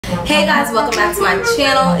Hey guys, welcome back to my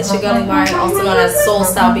channel. It's your girl Neewer, also known as Soul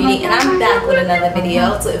Style Beauty, and I'm back with another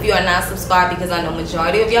video. So if you are not subscribed, because I know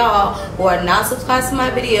majority of y'all who are not subscribed to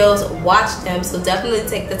my videos watch them, so definitely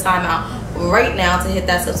take the time out right now to hit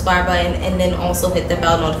that subscribe button and then also hit the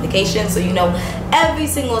bell notification so you know every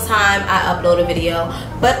single time I upload a video.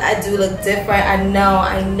 But I do look different. I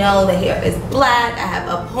know the hair is black. I have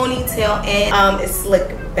a ponytail in, it's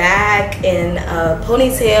slicked back in a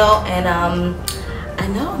ponytail, and I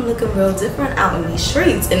know I'm looking real different out in these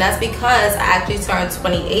streets, and that's because I actually turned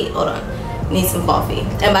 28. Hold on, need some coffee.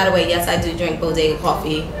 And by the way, yes, I do drink bodega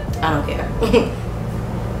coffee. I don't care.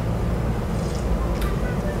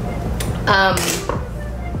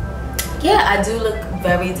 Yeah, I do look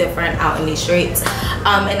very different out in these streets,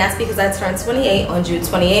 and that's because I turned 28 on June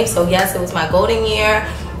 28th. So yes, it was my golden year,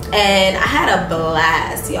 and I had a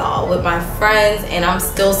blast, y'all, with my friends, and I'm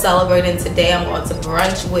still celebrating today. I'm going to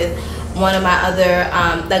brunch with one of my other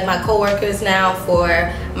like my co-workers now for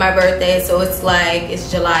my birthday, so it's like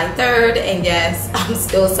it's July 3rd, and yes, I'm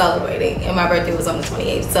still celebrating, and my birthday was on the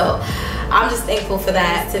 28th, so I'm just thankful for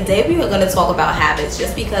that. Today we are going to talk about habits,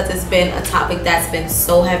 just because it's been a topic that's been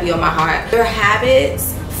so heavy on my heart. Your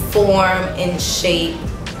habits form and shape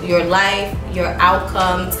your life, your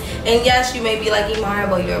outcomes. And yes, you may be like, Neewer,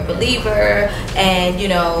 but you're a believer, and you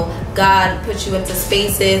know, God put you into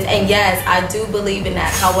spaces, and yes, I do believe in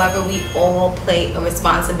that. However, we all play a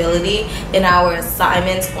responsibility in our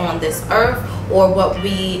assignments on this earth, or what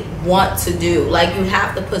we want to do. Like, you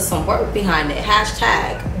have to put some work behind it.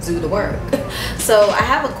 Hashtag do the work. So I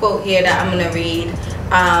have a quote here that I'm gonna read,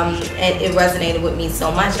 and it resonated with me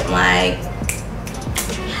so much. I'm like,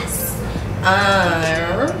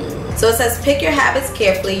 so it says, pick your habits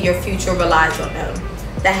carefully, your future relies on them.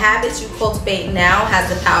 The habits you cultivate now has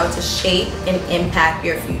the power to shape and impact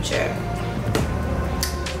your future.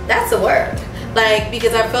 That's a word. Like,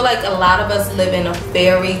 because I feel like a lot of us live in a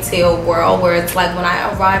fairy tale world where it's like, when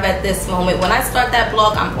I arrive at this moment, when I start that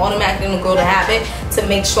blog, I'm automatically gonna grow the habit to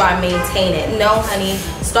make sure I maintain it. No, honey,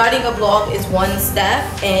 starting a blog is one step,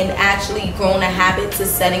 and actually growing a habit to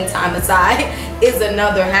setting time aside is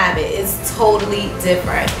another habit. It's totally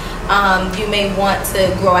different. You may want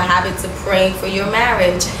to grow a habit to praying for your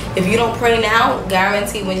marriage. If you don't pray now,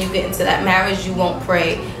 guarantee when you get into that marriage, you won't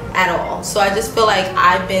pray at all. So I just feel like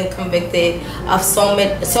I've been convicted of so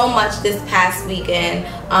much this past weekend,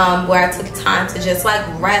 where I took time to just like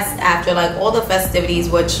rest after like all the festivities,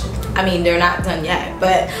 which I mean, they're not done yet,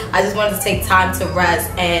 but I just wanted to take time to rest.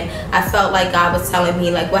 And I felt like God was telling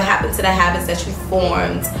me, like, what happened to the habits that you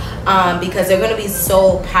formed, because they're going to be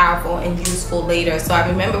so powerful and useful later. So I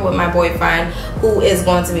remember with my boyfriend, who is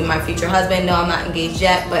going to be my future husband. No, I'm not engaged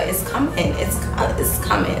yet, but it's coming. It's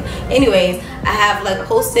coming. Anyways, I have like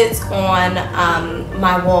post-its on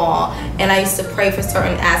my wall, and I used to pray for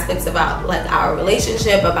certain aspects about like our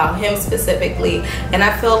relationship, about him specifically. And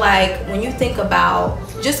I feel like when you think about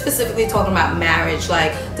just specifically talking about marriage,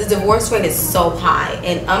 like, the divorce rate is so high,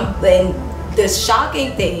 and the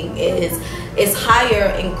shocking thing is it's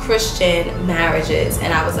higher in Christian marriages,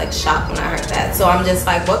 and I was like shocked when I heard that. So I'm just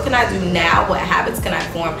like, what can I do now? What habits can I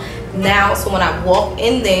form now, so when I walk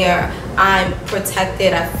in there, I'm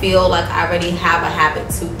protected? I feel like I already have a habit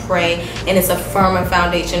to pray, and it's a firmer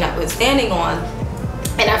foundation that we're standing on.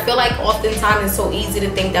 And I feel like oftentimes it's so easy to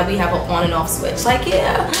think that we have an on and off switch. Like,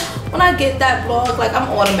 yeah, when I get that blog, like, I'm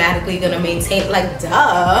automatically gonna maintain, like,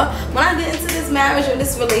 duh. When I get into this marriage or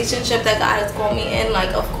this relationship that God has called me in,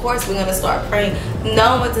 like, of course we're gonna start praying.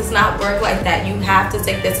 No, it does not work like that. You have to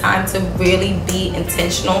take the time to really be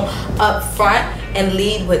intentional up front and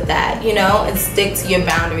lead with that, you know, and stick to your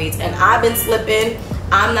boundaries. And I've been slipping.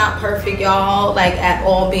 I'm not perfect, y'all, like, at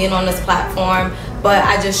all, being on this platform, but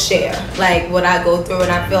I just share like what I go through.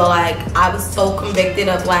 And I feel like I was so convicted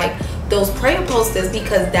of like those prayer posters,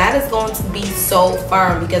 because that is going to be so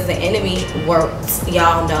firm, because the enemy works,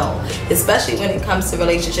 y'all know, especially when it comes to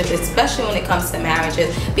relationships, especially when it comes to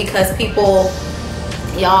marriages, because people,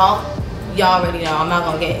 y'all already know, I'm not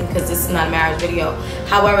gonna get in because this is not a marriage video.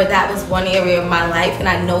 However, that was one area of my life, and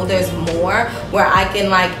I know there's more where I can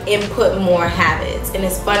like input more habits. And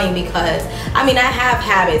it's funny because I mean, I have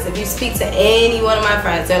habits. If you speak to any one of my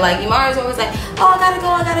friends, they're like, Neewer is always like, oh,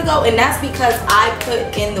 I gotta go, and that's because I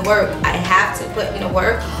put in the work. I have to put in the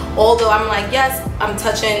work. Although I'm like, yes, I'm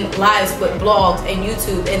touching lives with blogs and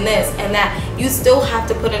YouTube and this and that, you still have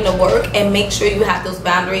to put in the work and make sure you have those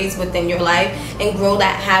boundaries within your life and grow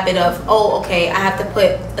that habit of, oh, oh, okay, I have to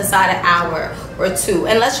put aside an hour or two,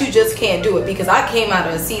 unless you just can't do it, because I came out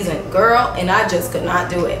of a season, girl, and I just could not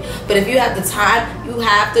do it. But if you have the time, you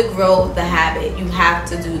have to grow the habit. You have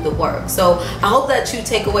to do the work. So I hope that you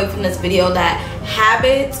take away from this video that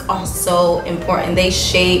habits are so important. They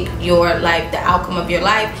shape your life, the outcome of your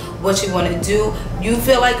life, what you want to do. You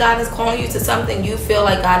feel like God is calling you to something, you feel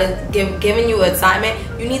like God is giving you an assignment,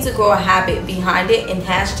 you need to grow a habit behind it, and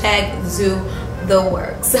hashtag do the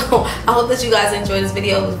work. So I hope that you guys enjoyed this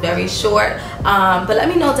video. It was very short, but let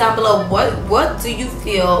me know down below, what do you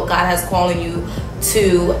feel God has calling you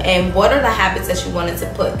to, and what are the habits that you want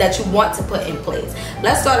to put in place.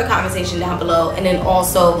 Let's start a conversation down below, and then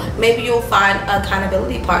also maybe you'll find a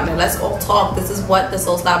accountability partner. Let's all talk. This is what the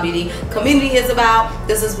Soul Style Beauty community is about.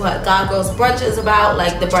 This is what God Girls Brunch is about,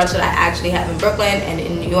 like the brunch that I actually have in Brooklyn and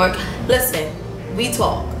in New York. Listen, we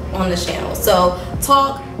talk on this channel, so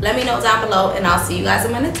talk. Let me know down below, and I'll see you guys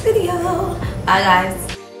in my next video. Bye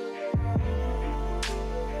guys.